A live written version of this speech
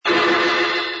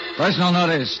Personal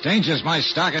notice. Danger's my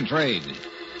stock and trade.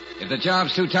 If the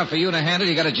job's too tough for you to handle,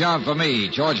 you got a job for me,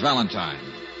 George Valentine.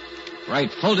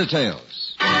 Write full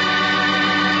details.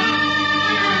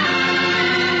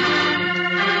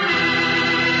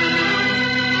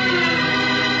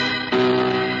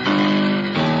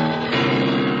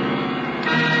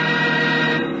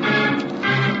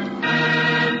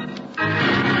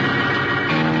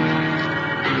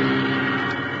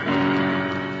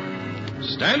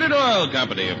 Standard Oil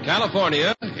Company of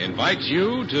California invites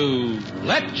you to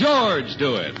Let George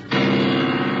Do It.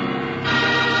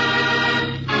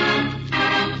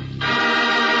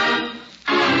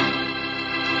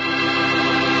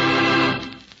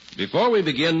 Before we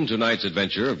begin tonight's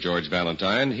adventure of George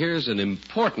Valentine, here's an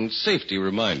important safety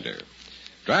reminder.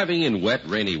 Driving in wet,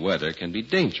 rainy weather can be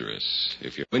dangerous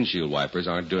if your windshield wipers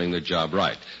aren't doing their job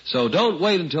right. So don't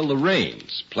wait until the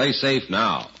rains. Play safe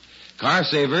now. Car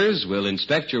Savers will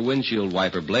inspect your windshield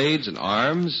wiper blades and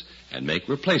arms and make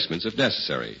replacements if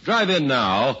necessary. Drive in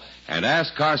now and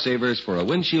ask Car Savers for a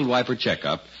windshield wiper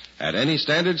checkup at any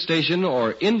standard station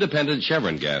or independent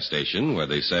Chevron gas station where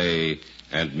they say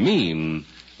and mean,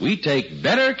 we take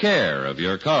better care of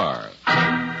your car.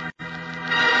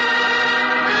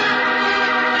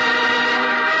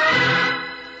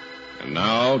 And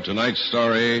now, tonight's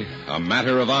story, A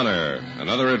Matter of Honor,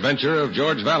 another adventure of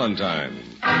George Valentine.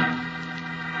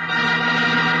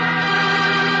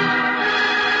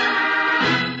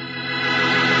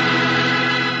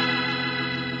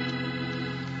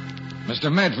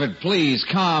 Mr. Medford, please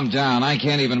calm down. I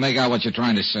can't even make out what you're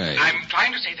trying to say. I'm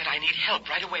trying to say that I need help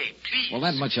right away. Please. Well,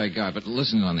 that much I got, but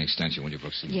listen on the extension, will you,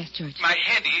 Brooks? Yes, George. My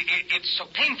head, it's so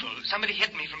painful. Somebody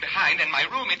hit me from behind, and my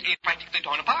room, it's practically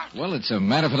torn apart. Well, it's a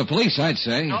matter for the police, I'd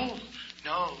say.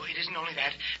 No, it isn't only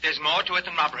that. There's more to it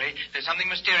than robbery. There's something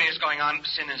mysterious going on,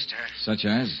 sinister. Such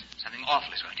as? Something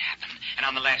awful is going to happen, and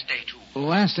on the last day, too. The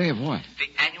last day of what?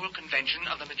 The annual convention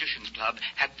of the Magicians Club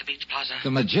at the Beach Plaza. The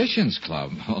Magicians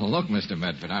Club? Oh, look, Mr.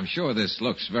 Medford, I'm sure this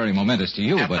looks very momentous to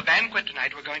you, At but... the banquet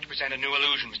tonight, we're going to present a new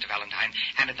illusion, Mr. Valentine,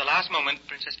 and at the last moment,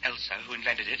 Princess Elsa, who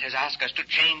invented it, has asked us to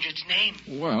change its name.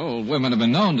 Well, women have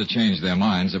been known to change their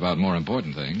minds about more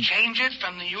important things. Change it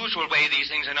from the usual way these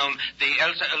things are known, the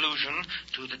Elsa illusion,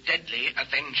 to the Deadly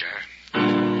Avenger.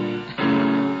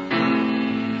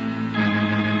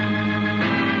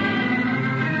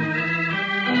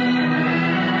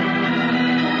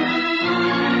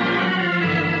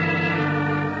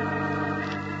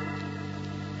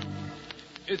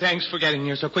 Thanks for getting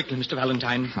here so quickly, Mr.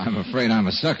 Valentine. I'm afraid I'm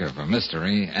a sucker for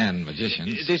mystery and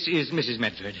magicians. This is Mrs.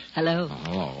 Medford. Hello. Oh,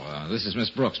 hello. This is Miss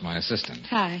Brooks, my assistant.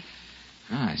 Hi.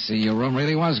 I see your room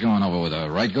really was going over with a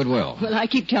right good will. Well, I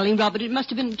keep telling Robert it must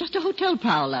have been just a hotel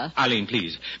parlor. Arlene,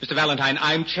 please. Mr. Valentine,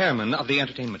 I'm chairman of the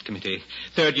entertainment committee.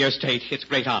 Third year state. It's a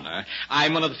great honor.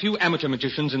 I'm one of the few amateur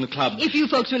magicians in the club. If you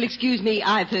folks will excuse me,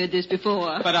 I've heard this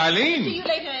before. But Arlene... See you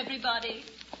later, everybody.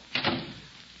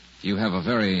 You have a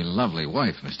very lovely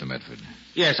wife, Mr. Medford.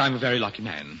 Yes, I'm a very lucky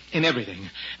man. In everything.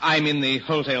 I'm in the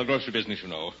wholesale grocery business, you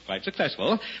know. Quite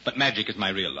successful. But magic is my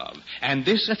real love. And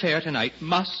this affair tonight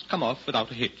must come off without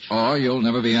a hitch. Or you'll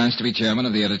never be asked to be chairman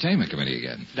of the entertainment committee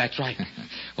again. That's right.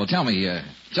 Well, tell me,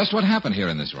 just what happened here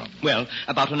in this room? Well,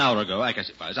 about an hour ago, I guess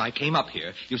it was, I came up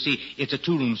here. You see, it's a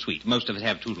two-room suite. Most of us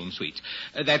have two-room suites.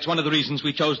 That's one of the reasons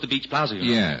we chose the Beach Plaza,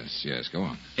 you know. Yes, go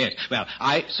on. Yes, well,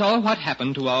 I saw what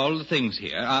happened to all the things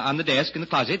here on the desk in the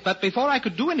closet, but before I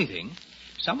could do anything,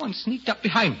 someone sneaked up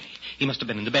behind me. He must have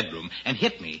been in the bedroom and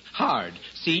hit me hard.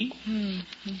 See?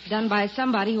 Done by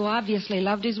somebody who obviously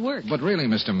loved his work. But really,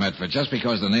 Mr. Medford, just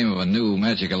because the name of a new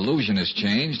magic illusion has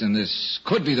changed, and this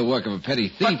could be the work of a petty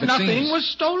thief, but nothing was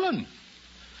stolen.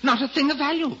 Not a thing of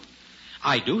value.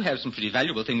 I do have some pretty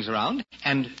valuable things around,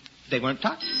 and they weren't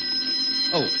touched.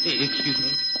 Oh, excuse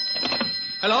me.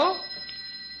 Hello?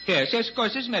 Yes, of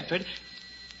course, this is Medford.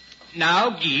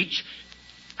 Now, Geach,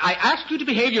 I ask you to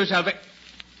behave yourself.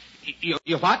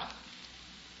 You what?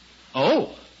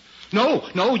 Oh.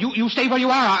 No, you stay where you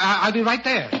are. I'll be right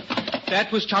there.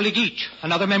 That was Charlie Geach,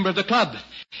 another member of the club.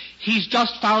 He's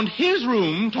just found his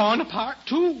room torn apart,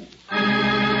 too.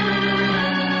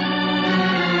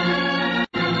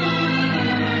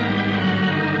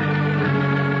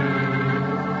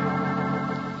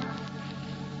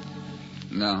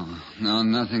 No,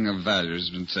 nothing of value has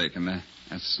been taken.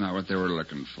 That's not what they were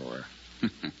looking for.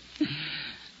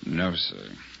 No,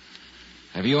 sir.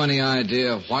 Have you any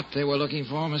idea what they were looking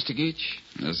for, Mr. Geach?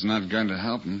 That's not going to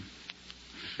help them.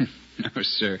 No,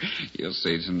 sir. You'll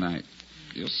see tonight.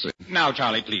 You'll see. Now,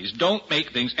 Charlie, please, don't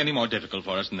make things any more difficult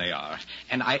for us than they are.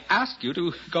 And I ask you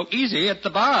to go easy at the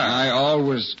bar. I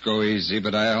always go easy,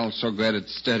 but I also get it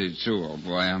steady, too, old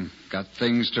boy. I've got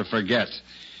things to forget.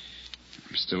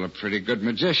 I'm still a pretty good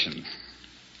magician.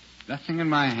 Nothing in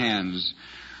my hands.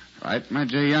 Right, my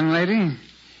dear young lady?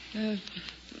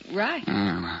 Right.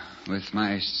 With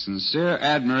my sincere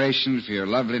admiration for your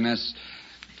loveliness,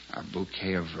 a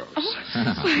bouquet of roses.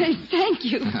 Why, thank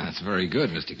you. That's very good,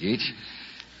 Mr. Geach.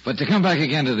 But to come back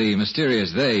again to the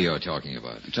mysterious they you're talking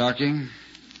about. Talking?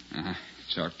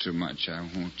 Talk too much. I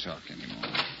won't talk anymore.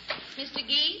 Mr.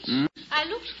 Geach, I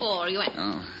looked for you.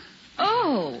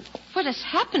 Oh, what has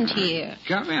happened here?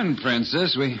 Come in,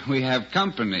 Princess. We have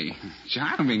company.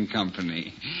 Charming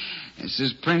company. This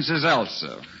is Princess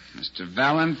Elsa. Mr.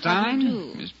 Valentine. How do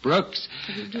you do? Miss Brooks.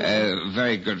 How do you do?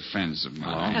 Very good friends of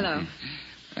mine. Hello.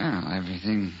 Well,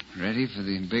 everything ready for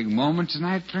the big moment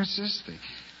tonight, Princess? The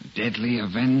deadly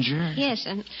Avenger? Yes,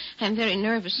 and I'm very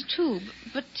nervous, too.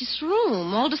 But this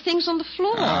room, all the things on the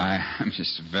floor. I'm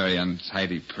just a very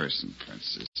untidy person,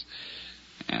 Princess.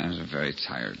 And a very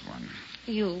tired one.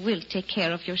 You will take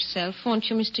care of yourself, won't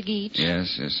you, Mr. Geach?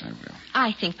 Yes, I will.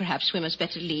 I think perhaps we must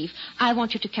better leave. I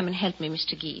want you to come and help me,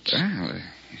 Mr. Geach. Well,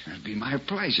 it'll be my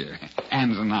pleasure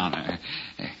and an honor.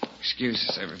 Excuse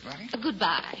us, everybody.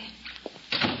 Goodbye.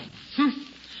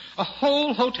 A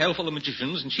whole hotel full of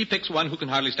magicians, and she picks one who can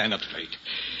hardly stand up straight.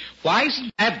 Why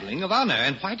smabbling of honor,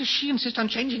 and why does she insist on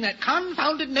changing that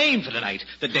confounded name for the night,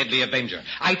 the Deadly Avenger?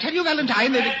 I tell you,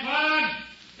 Valentine, that... Medford!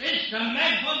 Mr.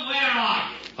 Medford, where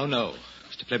are you? Oh, no.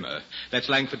 Mr. Plimmer. That's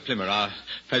Langford Plimmer, our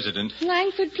president.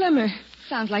 Langford Plimmer.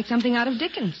 Sounds like something out of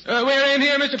Dickens. We're in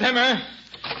here, Mr. Plimmer.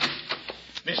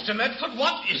 Mr. Medford,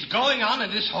 what is going on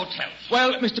in this hotel?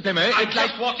 Well, Mr. Plimmer, I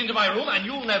just walked into my room, and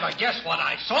you'll never guess what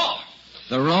I saw.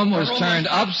 The room was turned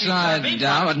upside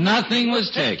down, but nothing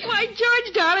was taken. Why,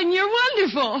 George, darling, you're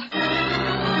wonderful.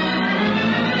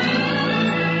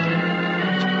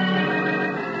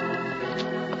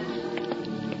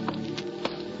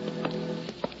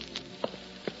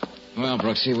 Well,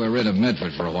 Brooksy, we're rid of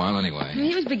Medford for a while anyway.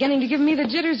 He was beginning to give me the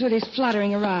jitters with his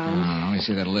fluttering around. Let me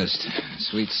see that list.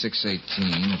 Suite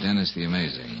 618, Dennis the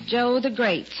Amazing. Joe the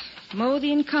Great. Mo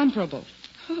the Incomparable.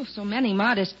 Oh, so many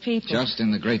modest people. Just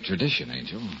in the great tradition,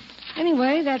 Angel.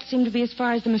 Anyway, that seemed to be as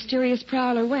far as the mysterious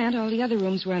prowler went. All the other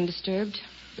rooms were undisturbed.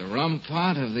 The rum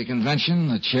pot of the convention,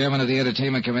 the chairman of the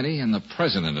entertainment committee, and the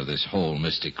president of this whole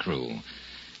mystic crew.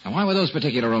 Now, why were those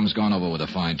particular rooms gone over with a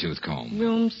fine-tooth comb?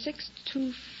 Room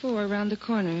 624 around the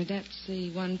corner. That's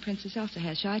the one Princess Elsa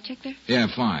has. Shall I check there? Yeah,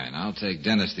 fine. I'll take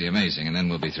Dennis the Amazing, and then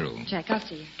we'll be through. Check. I'll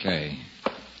see you. Okay.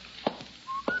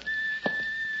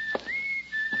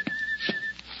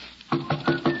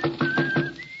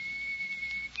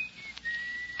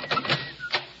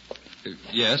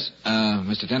 Yes?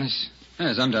 Mr. Dennis?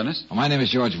 Yes, I'm Dennis. Well, my name is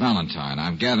George Valentine.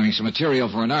 I'm gathering some material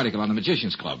for an article on the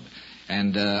Magicians Club.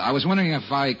 And I was wondering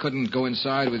if I couldn't go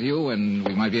inside with you and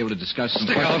we might be able to discuss some...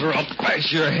 Stick out or I'll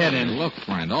bash your head in. Look,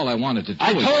 friend, all I wanted to do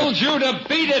I was... told you to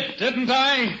beat it, didn't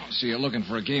I? So you're looking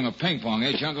for a game of ping pong,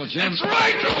 eh, Uncle Jim? That's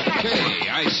right. Okay,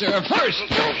 I serve first.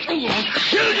 I'll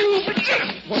kill you.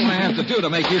 What do I have to do to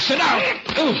make you sit down?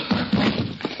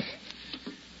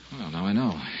 Well, now I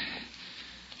know.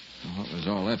 Well, what was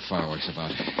all that fireworks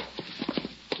about?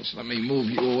 Just let me move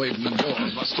you away from the door,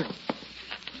 Buster.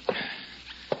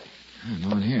 No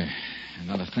one here.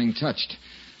 Not a thing touched.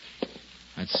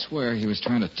 I'd swear he was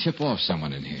trying to tip off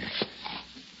someone in here.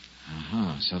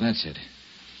 So that's it.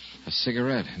 A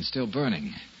cigarette, and still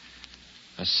burning.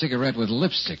 A cigarette with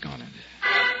lipstick on it.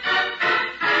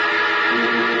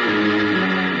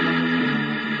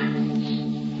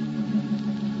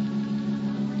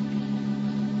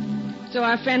 So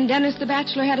our friend Dennis the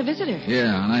Bachelor had a visitor.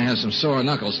 Yeah, and I have some sore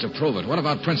knuckles to prove it. What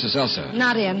about Princess Elsa?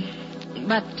 Not in.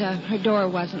 But her door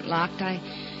wasn't locked. I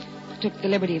took the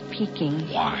liberty of peeking.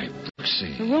 Why, The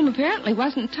Brooksy? room apparently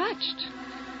wasn't touched.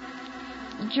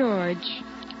 George,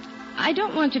 I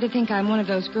don't want you to think I'm one of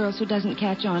those girls who doesn't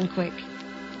catch on quick.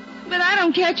 But I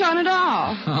don't catch on at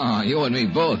all. Oh, you and me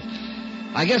both.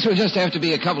 I guess we'll just have to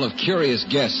be a couple of curious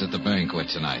guests at the banquet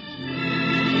tonight.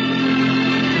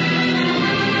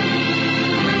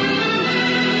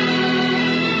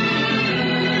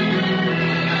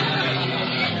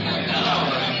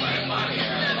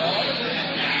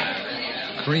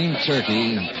 Cream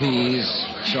turkey, peas,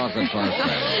 chocolate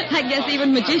parfait. I guess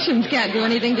even magicians can't do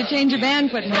anything to change a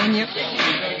banquet menu.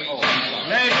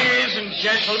 Ladies and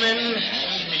gentlemen,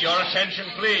 your attention,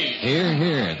 please.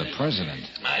 Here, the president.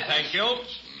 I thank you.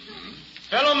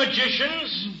 Fellow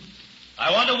magicians,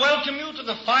 I want to welcome you to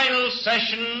the final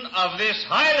session of this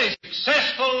highly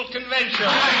successful convention.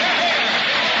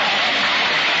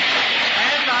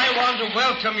 I want to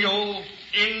welcome you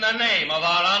in the name of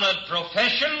our honored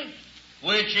profession,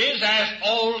 which is as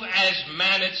old as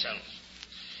man itself.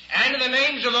 And in the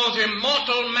names of those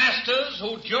immortal masters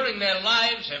who during their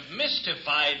lives have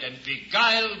mystified and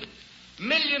beguiled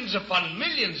millions upon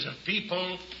millions of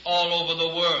people all over the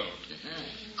world.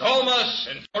 Comus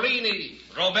and Torini,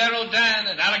 Robert Houdin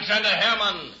and Alexander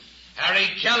Herman, Harry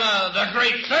Keller, the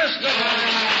great Thurston.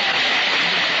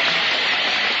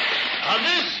 Now,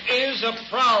 this is a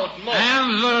proud moment.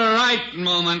 And the right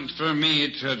moment for me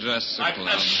to address the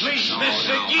club. Please,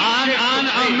 Mr. Geach. On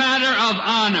a matter of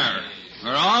honor.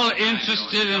 We're all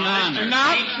interested in honor.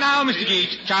 Now, Mr.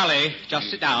 Geach, Charlie, just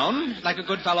sit down like a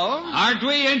good fellow. Aren't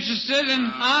we interested in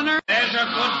honor? There's a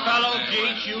good fellow,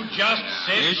 Geach. You just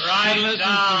sit You should right listen to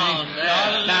down. me.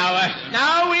 There.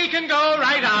 Now we can go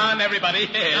right on, everybody.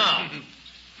 Now,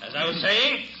 as I was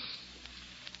saying,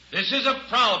 this is a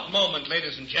proud moment,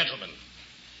 ladies and gentlemen,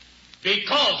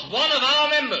 because one of our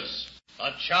members,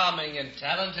 a charming and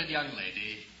talented young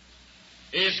lady,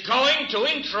 is going to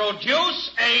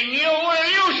introduce a new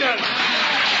illusion.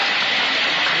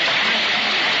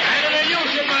 And an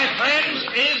illusion, my friends,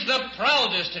 is the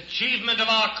proudest achievement of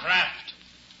our craft,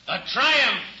 a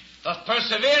triumph of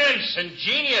perseverance and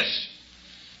genius.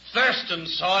 Thurston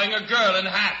sawing a girl in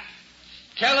half.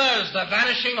 Keller's The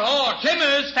Vanishing Horse.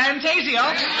 Timmer's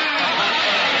Fantasia.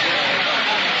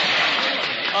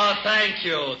 Oh, thank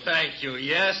you.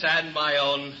 Yes, and my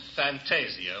own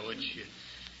Fantasia, which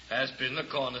has been the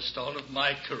cornerstone of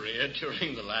my career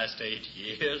during the last 8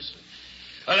 years.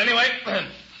 Well, anyway,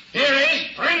 here is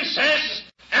Princess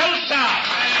Elsa.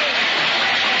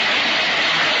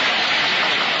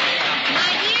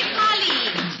 My dear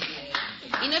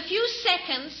colleagues, in a few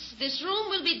seconds, this room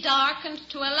will be darkened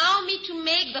to allow me to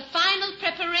make the final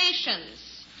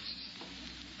preparations.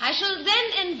 I shall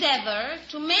then endeavor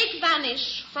to make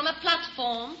vanish from a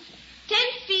platform 10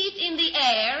 feet in the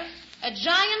air a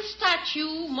giant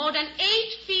statue more than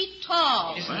 8 feet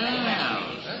tall.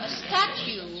 A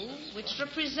statue which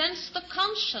represents the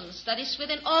conscience that is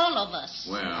within all of us.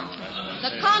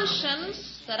 The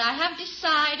conscience that I have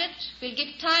decided will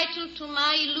give title to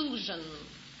my illusion,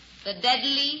 the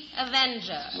Deadly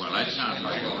Avenger. Well, that sounds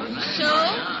like it. So,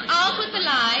 out with the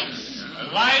lights.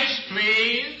 Lights,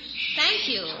 please. Thank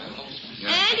you.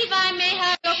 And if I may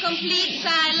have your complete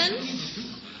silence.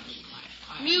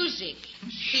 Music,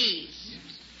 please.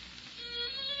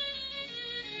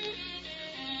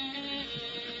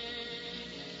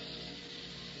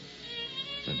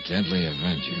 The Deadly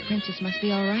Avenger. The princess must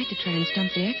be all right to try and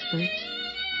stump the experts.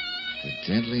 The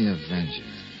Deadly Avenger.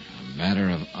 A matter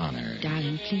of honor.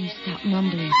 Darling, please stop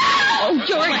mumbling. Oh,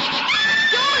 George!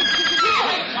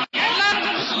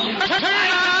 Turn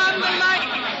on the light.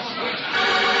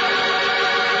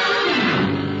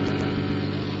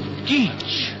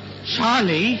 Geach.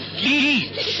 Charlie. Geach.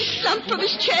 He slumped from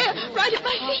his chair right at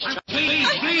my feet.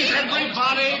 Please,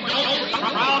 everybody, don't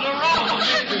crowd around.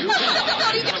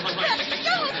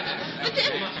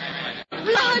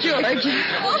 George.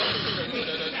 Oh,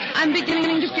 I'm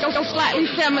beginning to feel slightly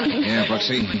feminine. Yeah,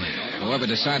 Brooksy. Whoever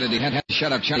decided he had to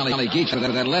shut up Charlie Geach with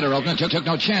that letter opener took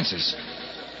no chances.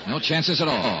 No chances at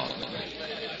all.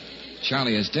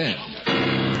 Charlie is dead.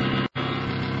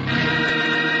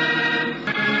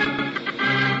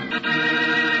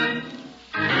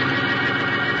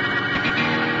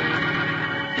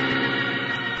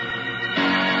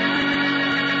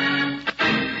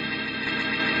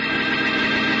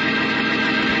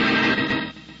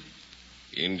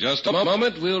 In just a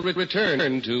moment, we'll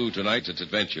return to tonight's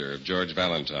adventure of George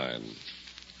Valentine.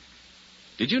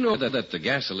 Did you know that the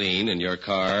gasoline in your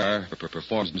car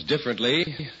performs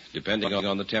differently depending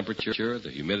on the temperature,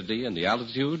 the humidity, and the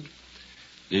altitude?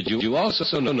 Did you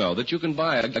also know that you can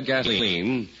buy a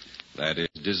gasoline that is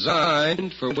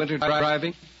designed for winter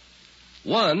driving?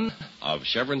 One of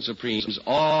Chevron Supreme's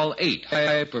all 8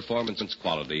 high-performance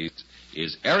qualities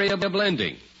is area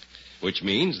blending, which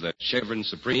means that Chevron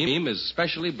Supreme is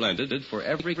specially blended for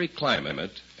every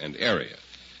climate and area.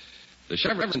 The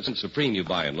Chevron Supreme you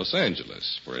buy in Los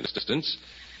Angeles, for instance,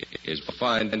 is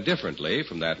refined differently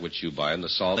from that which you buy in the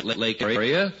Salt Lake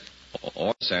area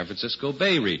or San Francisco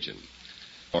Bay region.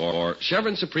 For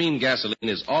Chevron Supreme gasoline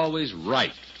is always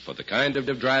right for the kind of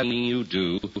driving you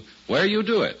do where you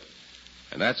do it.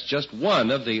 And that's just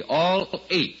one of the all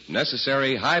 8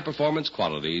 necessary high-performance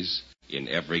qualities in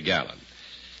every gallon.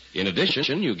 In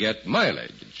addition, you get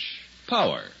mileage,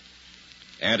 power,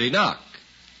 anti-knock,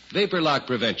 vapor lock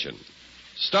prevention,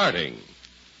 starting,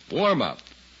 warm-up,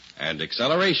 and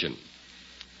acceleration.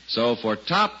 So for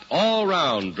top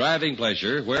all-round driving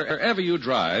pleasure wherever you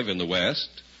drive in the West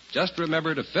Just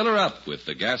remember to fill her up with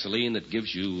the gasoline that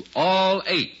gives you all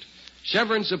 8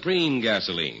 Chevron Supreme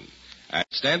gasoline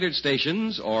at standard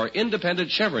stations or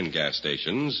independent Chevron gas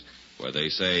stations where they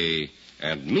say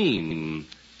and mean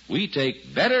we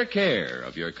take better care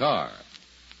of your car.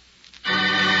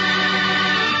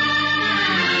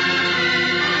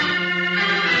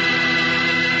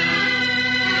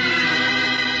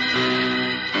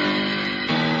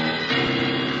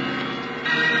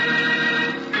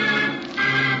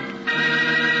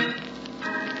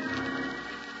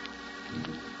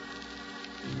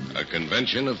 A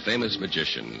convention of famous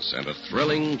magicians and a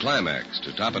thrilling climax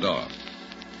to top it off.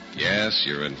 Yes,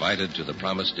 you're invited to the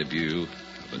promised debut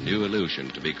of a new illusion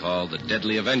to be called the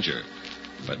Deadly Avenger.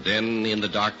 But then, in the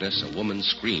darkness, a woman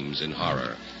screams in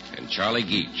horror, and Charlie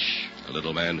Geach, a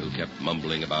little man who kept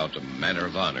mumbling about a manner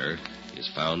of honor, is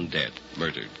found dead,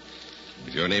 murdered.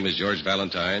 If your name is George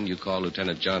Valentine, you call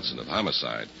Lieutenant Johnson of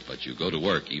Homicide, but you go to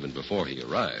work even before he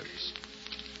arrives.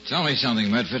 Tell me something,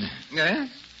 Medford. Yeah?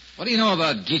 What do you know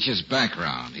about Geach's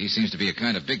background? He seems to be a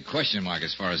kind of big question mark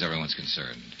as far as everyone's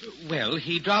concerned. Well,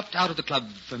 he dropped out of the club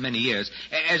for many years.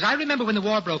 As I remember, when the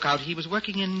war broke out, he was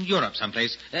working in Europe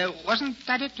someplace. Wasn't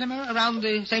that it, Plimmer, around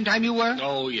the same time you were?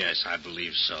 Oh, yes, I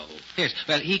believe so. Yes.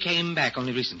 Well, he came back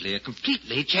only recently, a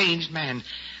completely changed man.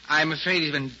 I'm afraid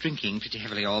he's been drinking pretty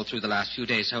heavily all through the last few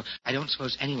days, so I don't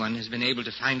suppose anyone has been able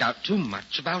to find out too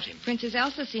much about him. Princess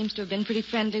Elsa seems to have been pretty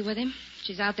friendly with him.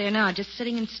 She's out there now, just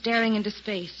sitting and staring into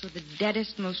space with the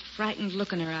deadest, most frightened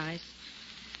look in her eyes.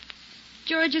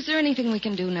 George, is there anything we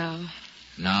can do now?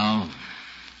 No.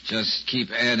 Just keep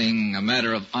adding a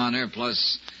matter of honor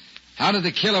plus how did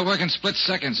the killer work in split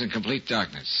seconds in complete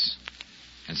darkness?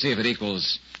 And see if it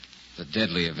equals the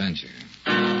Deadly Avenger.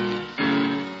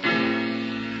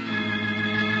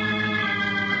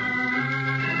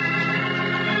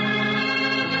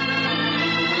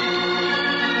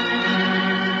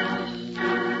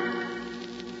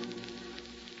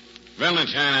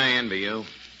 Valentine, I envy you.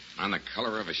 On the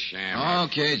color of a sham.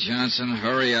 Okay, Johnson,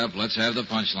 hurry up. Let's have the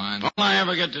punchline. All I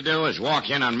ever get to do is walk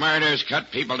in on murders,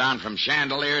 cut people down from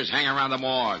chandeliers, hang around the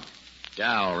morgue.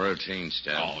 Dull, routine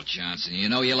stuff. Oh, Johnson, you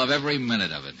know you love every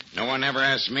minute of it. No one ever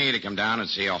asked me to come down and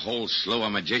see a whole slew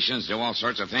of magicians do all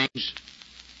sorts of things,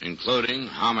 including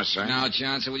homicide. Now,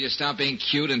 Johnson, will you stop being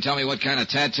cute and tell me what kind of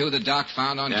tattoo the doc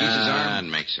found on Geach's arm? That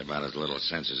makes about as little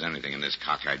sense as anything in this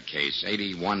cockeyed case.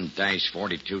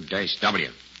 81-42-W.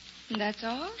 That's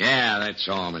all? Yeah, that's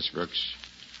all, Miss Brooks.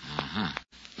 Uh-huh.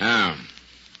 Now,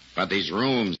 about these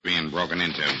rooms being broken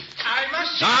into. I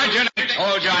must... Sergeant, I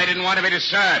told you I didn't want to be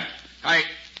disturbed. Oh,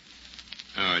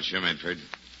 it's you, Medford.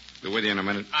 Be with you in a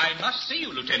minute. I must see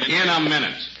you, Lieutenant. In a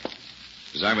minute.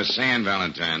 As I was saying,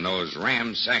 Valentine, those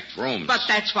ransacked rooms. But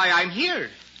that's why I'm here.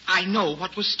 I know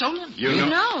what was stolen. You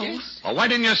know? Yes. Well, why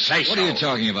didn't you say so? What are you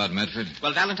talking about, Medford?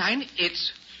 Well, Valentine,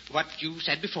 it's what you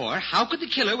said before. How could the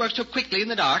killer work so quickly in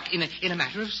the dark in a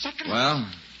matter of seconds? Well?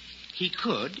 He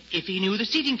could if he knew the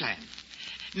seating plan.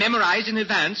 Memorized in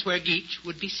advance where Geach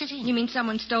would be sitting. You mean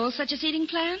someone stole such a seating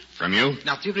plan? From you?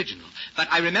 Not the original. But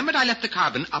I remembered I left the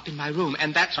carbon up in my room,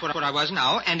 and that's where I was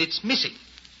now, and it's missing.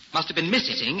 Must have been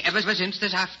missing ever since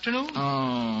this afternoon.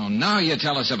 Oh, now you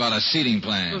tell us about a seating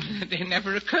plan. They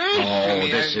never occurred to Oh, me.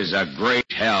 this is a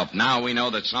great help. Now we know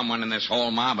that someone in this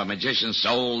whole mob of magicians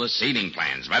stole the seating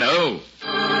plans. But who?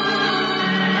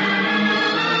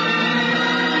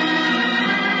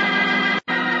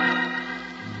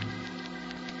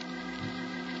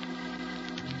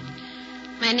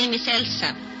 My name is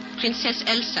Elsa, Princess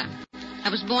Elsa. I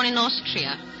was born in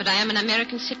Austria, but I am an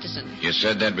American citizen. You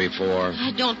said that before. I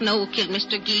don't know who killed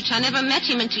Mr. Geach. I never met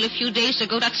him until a few days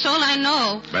ago. That's all I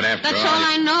know. But after That's all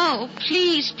I know.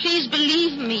 Please, please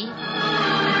believe me.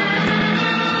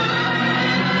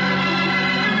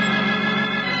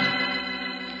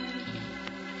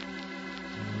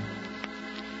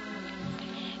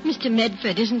 Mr.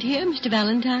 Medford isn't here, Mr.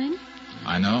 Valentine.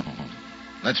 I know.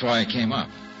 That's why I came up.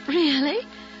 Really?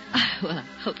 Well, I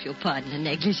hope you'll pardon the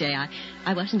negligee.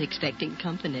 I wasn't expecting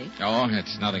company. Oh,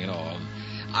 it's nothing at all.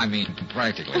 I mean,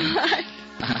 practically.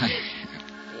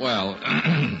 Well,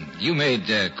 you made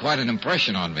quite an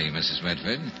impression on me, Mrs.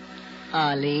 Medford.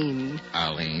 Arlene.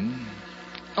 Arlene.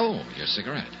 Oh, your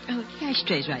cigarette. Oh, the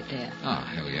ashtray's right there. Oh,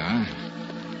 here we are.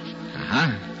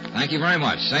 Uh-huh. Thank you very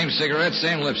much. Same cigarette,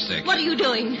 same lipstick. What are you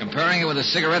doing? Comparing it with the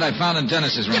cigarette I found in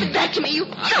Dennis's room. Give it back to me, you...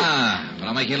 But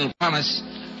I'll make you a little promise.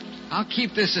 I'll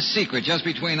keep this a secret just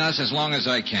between us as long as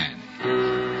I can.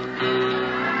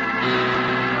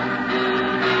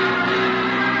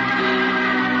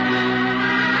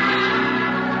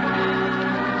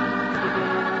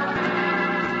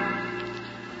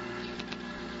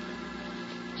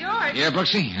 George, Yeah,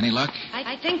 Brooksy? Any luck?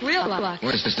 I think real luck.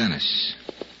 Where's this Dennis?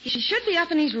 He should be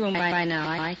up in his room by now.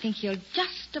 I think he'll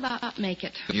just about make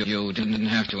it. You didn't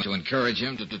have to encourage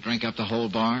him to drink up the whole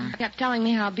bar? He kept telling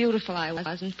me how beautiful I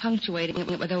was and punctuating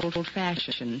it with old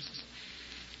fashions.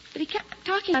 But he kept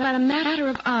talking about a matter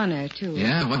of honor, too.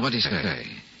 Yeah? What'd he say?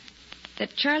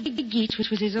 That Charlie Geach was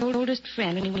his oldest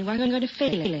friend and he wasn't going to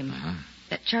fail him. Uh-huh.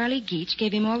 That Charlie Geach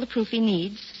gave him all the proof he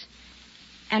needs.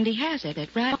 And he has it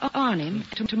right on him.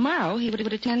 Tomorrow he would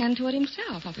attend to it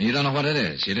himself. You don't know what it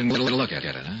is? You didn't look at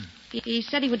it, huh? He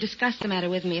said he would discuss the matter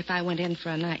with me if I went in for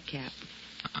a nightcap.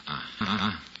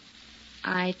 Uh-huh.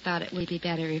 I thought it would be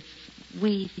better if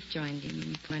we joined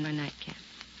him for a nightcap.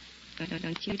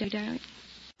 Don't you, darling?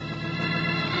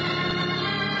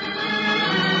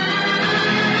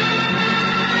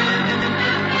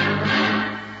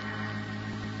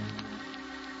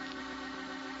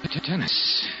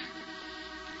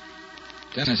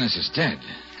 Dennis is dead.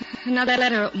 Another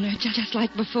letter opener, just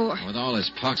like before. With all his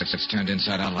pockets turned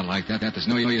inside out like that, there's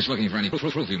no use looking for any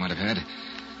proof he might have had.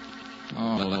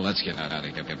 Oh, well, let's get out of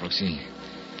here, Brooksy.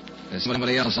 There's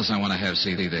somebody else I want to have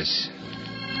see this.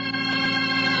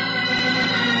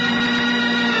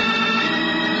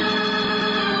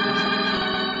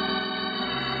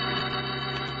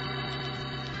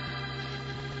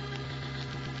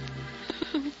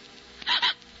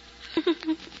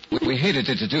 We hated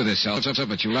to do this, Elsa,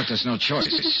 but you left us no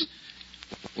choice.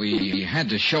 We had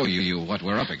to show you what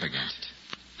we're up against.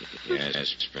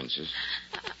 Yes, Princess.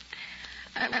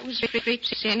 I was afraid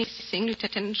to say anything,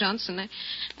 Lieutenant Johnson.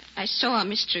 I saw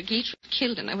Mr. Geach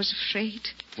killed, and I was afraid.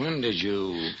 When did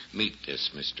you meet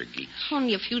this Mr. Geach?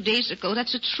 Only a few days ago.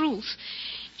 That's the truth.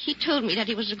 He told me that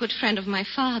he was a good friend of my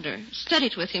father.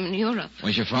 Studied with him in Europe.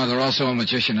 Was your father also a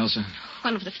magician, Elsa?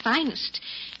 One of the finest.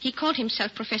 He called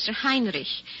himself Professor Heinrich.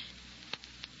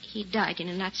 He died in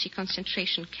a Nazi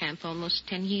concentration camp almost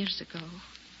 10 years ago.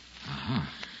 Uh-huh.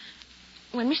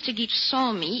 When Mr. Geach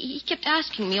saw me, he kept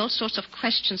asking me all sorts of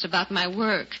questions about my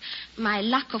work, my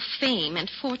lack of fame and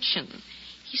fortune.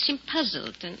 He seemed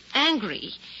puzzled and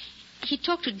angry. He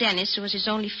talked to Dennis, who was his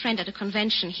only friend at a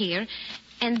convention here,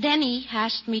 and then he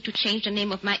asked me to change the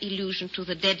name of my illusion to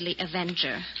the Deadly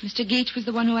Avenger. Mr. Geach was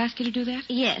the one who asked you to do that?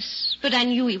 Yes, but I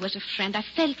knew he was a friend. I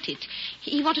felt it.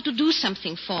 He wanted to do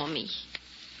something for me.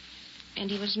 And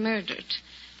he was murdered.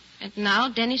 And now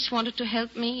Dennis wanted to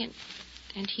help me,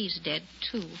 and he's dead,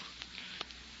 too.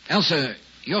 Elsa,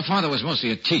 your father was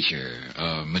mostly a teacher,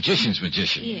 a magician's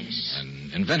magician. Yes.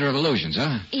 An inventor of illusions,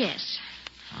 huh? Yes.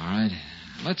 All right.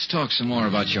 Let's talk some more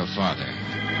about your father.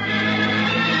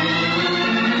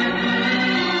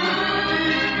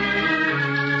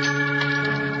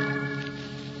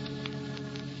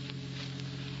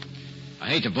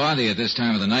 I hate to bother you at this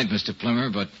time of the night, Mr. Plummer,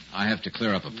 but I have to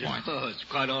clear up a point. Oh, it's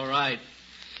quite all right.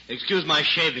 Excuse my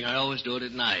shaving. I always do it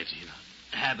at night.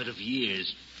 A habit of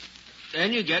years.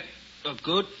 Then you get a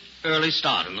good early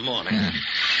start in the morning.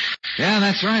 Yeah,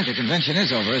 that's right. The convention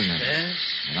is over, isn't it? Yes.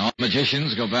 And all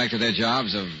magicians go back to their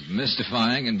jobs of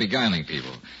mystifying and beguiling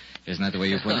people. Isn't that the way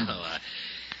you put it? Oh,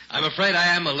 I'm afraid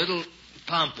I am a little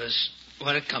pompous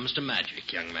when it comes to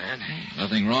magic, young man.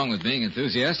 Nothing wrong with being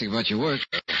enthusiastic about your work.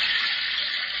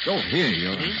 Oh, here,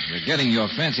 you're getting your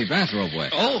fancy bathrobe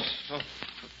wet. Oh,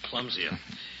 clumsy.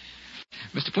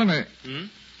 Mr. Plummer,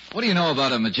 what do you know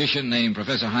about a magician named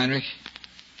Professor Heinrich?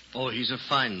 Oh, he's a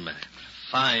fine man.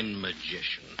 Fine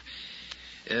magician.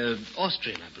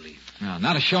 Austrian, I believe. No,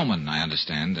 not a showman, I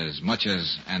understand, as much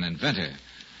as an inventor.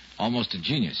 Almost a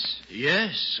genius.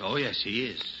 Yes. Oh, yes, he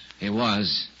is. He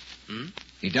was.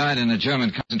 He died in a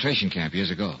German concentration camp years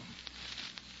ago.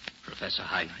 Professor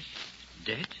Heinrich?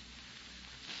 Dead?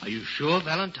 Are you sure,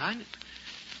 Valentine?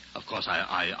 Of course,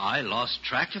 I lost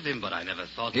track of him, but I never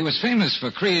thought... He was famous for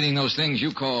creating those things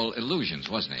you call illusions,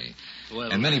 wasn't he?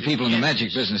 Well, and many people in the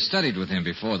magic business studied with him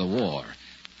before the war,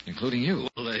 including you.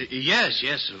 Well,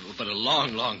 yes, but a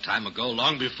long, long time ago,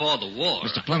 long before the war.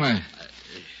 Mr. Plummer,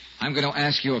 I'm going to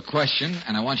ask you a question,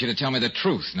 and I want you to tell me the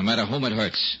truth, no matter whom it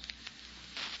hurts.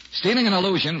 Stealing an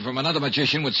illusion from another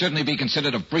magician would certainly be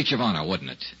considered a breach of honor,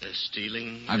 wouldn't it?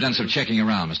 Stealing? I've done some checking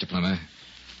around, Mr. Plummer.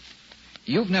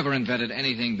 You've never invented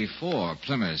anything before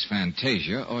Plummer's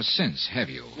Fantasia or since, have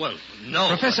you? Well, no.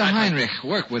 Professor Heinrich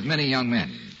worked with many young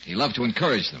men. He loved to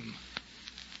encourage them.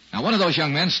 Now, one of those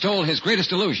young men stole his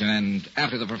greatest illusion, and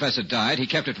after the professor died, he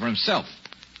kept it for himself,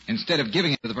 instead of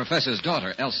giving it to the professor's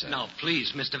daughter, Elsa. Now,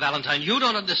 please, Mr. Valentine, you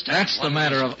don't understand. That's the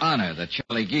matter of honor that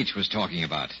Charlie Geach was talking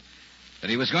about. That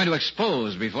he was going to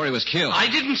expose before he was killed. I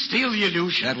didn't steal the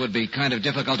illusion. That would be kind of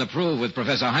difficult to prove with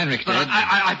Professor Heinrich but dead.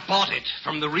 I bought it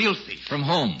from the real thief. From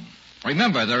whom?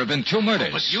 Remember, there have been 2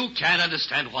 murders. But you can't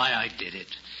understand why I did it.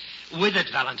 With it,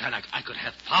 Valentine, I could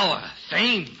have power,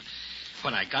 fame.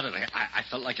 When I got it, I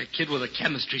felt like a kid with a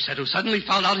chemistry set who suddenly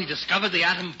found out he discovered the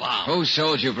atom bomb. Who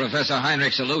sold you Professor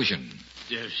Heinrich's illusion?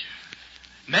 Yes.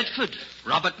 Medford,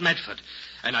 Robert Medford.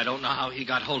 And I don't know how he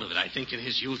got hold of it. I think in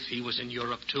his youth he was in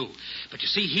Europe, too. But you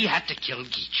see, he had to kill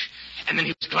Geach. And then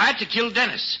he was glad to kill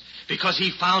Dennis because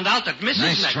he found out that Mrs.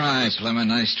 Nice Medford try, was... Plymouth.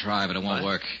 Nice try, but it won't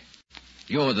work.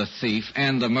 You're the thief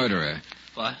and the murderer.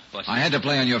 What? I had to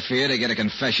play on your fear to get a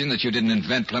confession that you didn't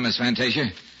invent Plymouth's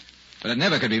Fantasia. But it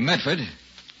never could be Medford.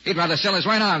 He'd rather sell his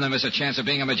right arm than miss a chance of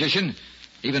being a magician.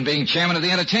 Even being chairman of the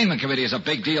entertainment committee is a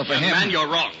big deal for him. Man, you're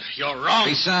wrong. You're wrong.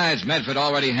 Besides, Medford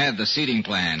already had the seating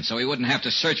plan, so he wouldn't have to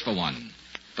search for one.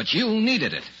 But you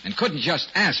needed it and couldn't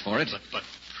just ask for it. But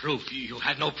proof? You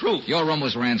had no proof. Your room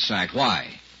was ransacked.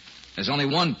 Why? There's only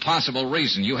one possible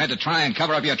reason. You had to try and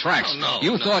cover up your tracks.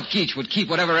 You thought Geach would keep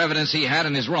whatever evidence he had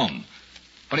in his room.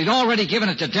 But he'd already given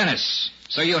it to Dennis.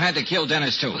 So you had to kill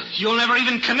Dennis, too. You'll never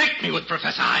even connect me with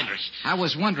Professor Heinrich. I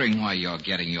was wondering why you're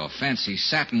getting your fancy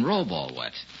satin robe all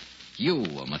wet. You,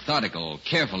 a methodical,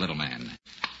 careful little man.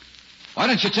 Why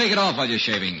don't you take it off while you're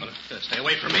shaving? Stay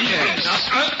away from me.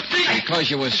 Yes. Because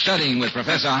you were studying with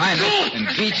Professor Heinrich and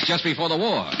Geach just before the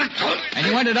war. And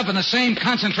you ended up in the same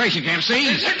concentration camp,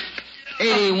 see?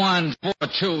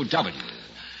 8142W.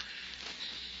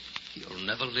 You'll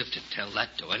never live to tell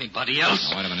that to anybody else.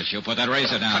 Now, wait a minute. You put that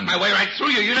razor down. Cut my way right through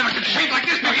you. You never could shave like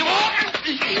this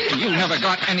before. You never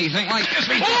got anything like this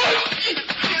before.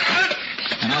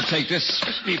 And I'll take this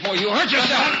before you hurt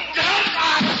yourself.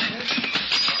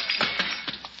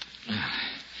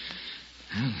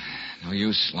 No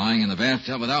use lying in the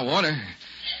bathtub without water.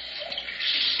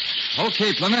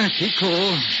 Okay, Plymouth, keep cool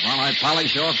while I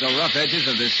polish off the rough edges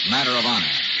of this matter of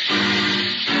honor.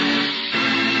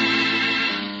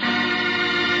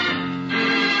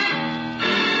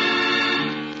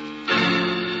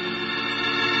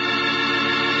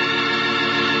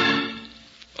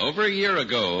 Over a year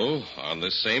ago, on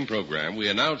this same program, we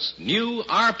announced new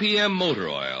RPM motor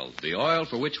oil, the oil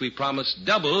for which we promised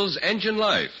doubles engine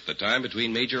life, the time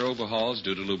between major overhauls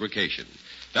due to lubrication.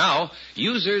 Now,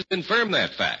 users confirm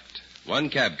that fact. One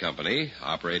cab company,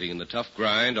 operating in the tough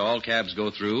grind all cabs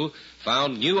go through,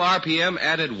 found new RPM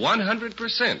added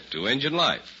 100% to engine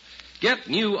life. Get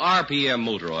new RPM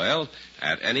motor oil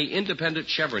at any independent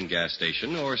Chevron gas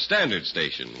station or standard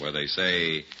station where they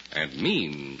say and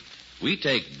mean, we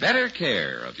take better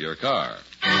care of your car.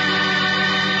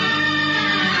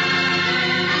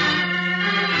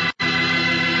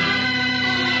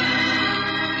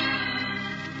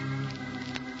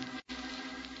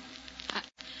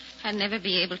 I'll never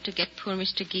be able to get poor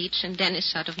Mr. Geach and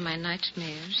Dennis out of my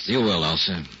nightmares. You will,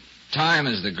 Elsa. Time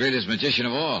is the greatest magician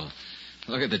of all.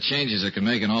 Look at the changes it can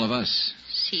make in all of us.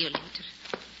 See you later.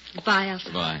 Goodbye, Elsa.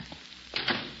 Goodbye.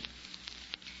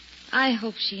 I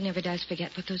hope she never does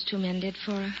forget what those two men did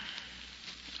for her.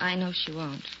 I know she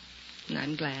won't, and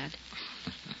I'm glad.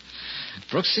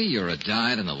 Brooksy, you're a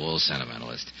dyed-in-the-wool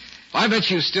sentimentalist. I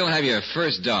bet you still have your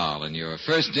first doll and your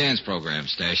first dance program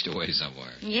stashed away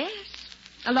somewhere. Yes,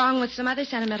 along with some other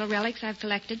sentimental relics I've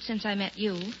collected since I met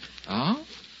you. Oh?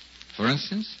 For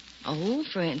instance? Oh,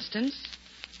 for instance,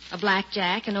 a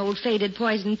blackjack, an old faded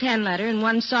poison pen letter, and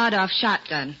one sawed-off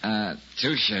shotgun.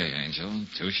 Touche, Angel,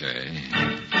 touche.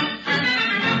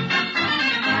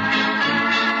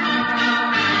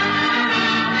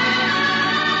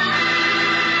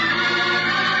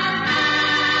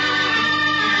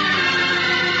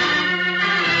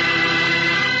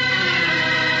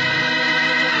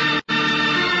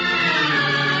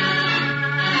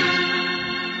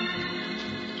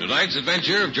 Tonight's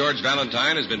adventure of George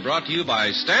Valentine has been brought to you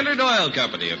by Standard Oil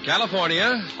Company of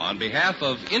California on behalf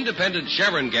of independent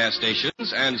Chevron gas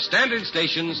stations and standard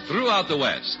stations throughout the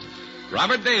West.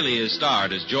 Robert Bailey is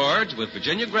starred as George with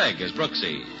Virginia Gregg as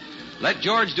Brooksy. Let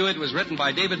George Do It was written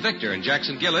by David Victor and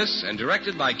Jackson Gillis and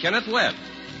directed by Kenneth Webb.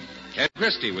 Ken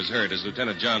Christie was heard as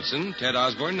Lieutenant Johnson, Ted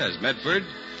Osborne as Medford,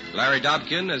 Larry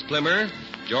Dobkin as Plimmer,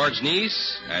 George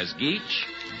Neese as Geach,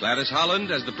 Gladys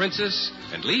Holland as the Princess,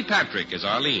 and Lee Patrick as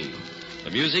Arlene. The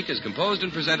music is composed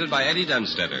and presented by Eddie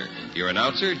Dunstetter. Your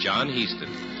announcer, John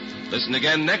Heaston. Listen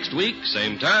again next week,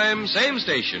 same time, same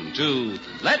station, to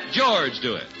Let George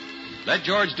Do It. Let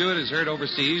George Do It is heard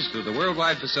overseas through the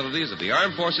worldwide facilities of the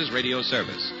Armed Forces Radio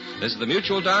Service. This is the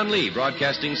Mutual Don Lee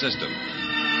Broadcasting System.